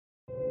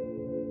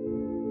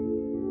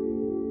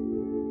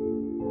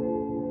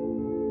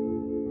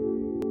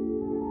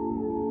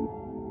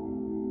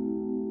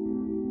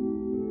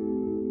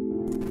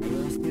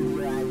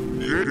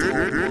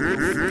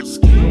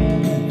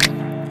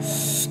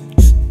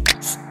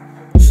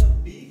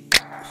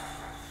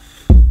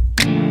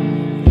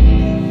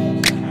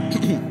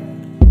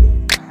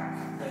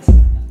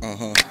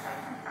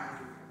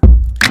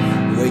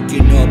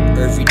Waking up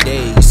every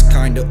day is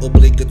kinda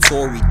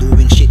obligatory.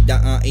 Doing shit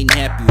that I ain't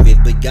happy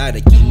with, but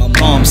gotta keep my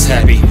mom's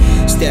happy.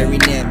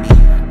 Staring at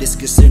me,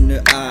 disgust in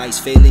her eyes.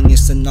 Failing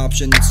is an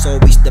option, it's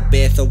always the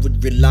path I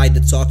would rely.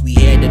 The talk we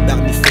had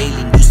about me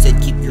failing, you said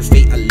keep your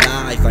faith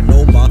alive. I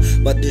know ma,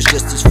 but there's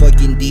just these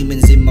fucking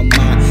demons in my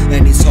mind,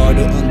 and it's hard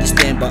to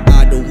understand, but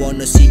I don't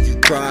wanna see you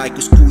cry.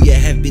 Cause you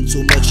have been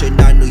too much, and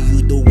I know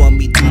you don't want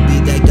me to be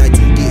that guy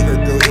to get her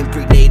girl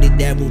impregnated.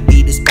 That will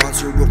be the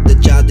sponsor of the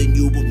child, and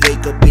you will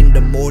wake up in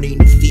the morning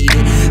to feed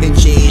it and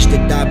change the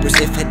diapers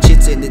if it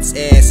shits in its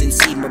ass, and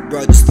see my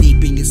brother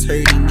sleeping. It's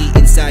hurting me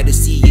inside to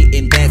see it,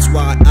 and that's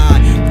why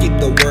I keep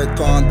the work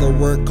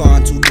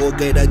on to go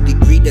get a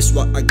degree. That's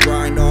what I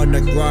grind on.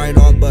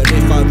 But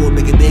if I will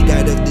make it big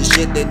out of this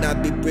shit, then I'll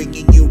be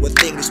bringing you a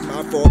thing. It's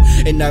my fault,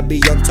 and I'll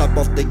be on top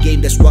of the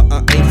game. That's what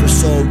I aim for.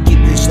 So keep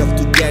yourself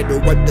together,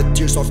 wipe the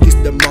tears off, kiss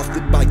them off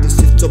goodbye. Cause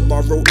if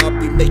tomorrow I'll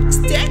be making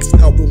stacks,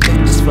 I will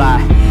make this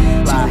fly.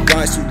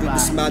 Rise with a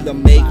smile to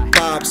make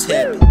pops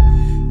happy.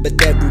 But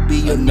that will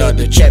be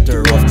another chapter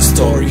of the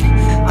story.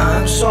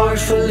 I'm sorry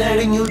for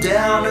letting you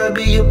down. I'll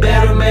be a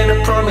better man,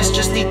 I promise.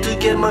 Just need to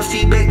get my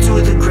feet back to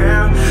the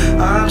ground.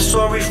 I'm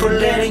sorry for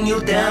letting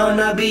you down.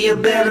 I'll be a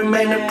better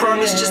man, I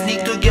promise. Just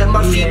need to get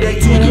my feet back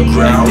to the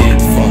ground. I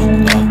did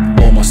fuck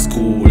up all my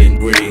schooling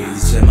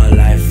grades, and my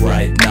life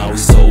right now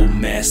is so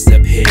messed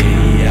up.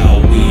 Hey,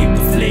 I'll weep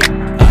the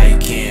flame, I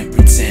can't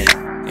pretend.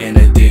 And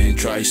I didn't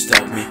try to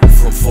stop me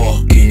from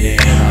fucking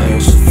it. I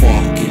also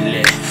fucking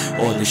let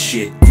all the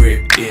shit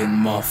grip in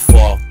my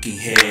fucking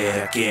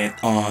head. I can't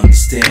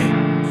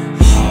understand,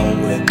 how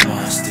am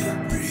I still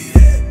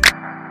breathing?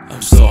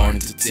 I'm starting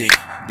to think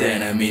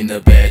that I'm in a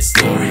bad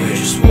story. I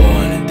just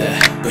wanted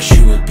that, but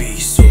she would be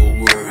so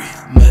worried.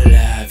 My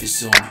life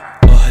is on me,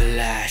 or her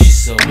life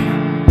is on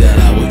me. That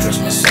I would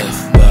trust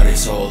myself, but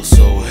it's all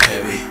so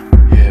heavy.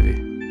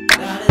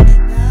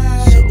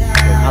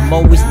 I'm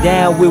always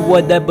down with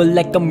whatever,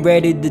 like I'm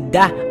ready to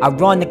die.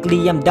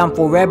 Ironically, I'm down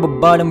forever,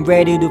 but I'm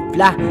ready to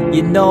fly.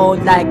 You know,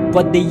 like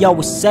what they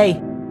always say,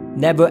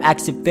 never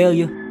accept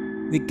failure.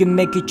 We can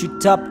make it through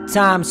tough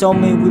times,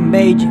 homie, we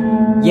made it.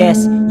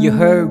 Yes, you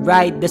heard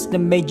right, that's the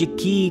major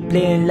key.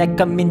 Playing like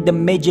I'm in the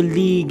major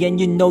league, and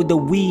you know that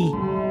we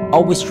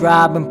always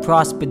strive and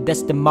prosper,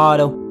 that's the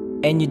motto.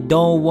 And you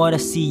don't wanna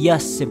see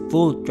us in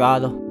full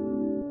throttle.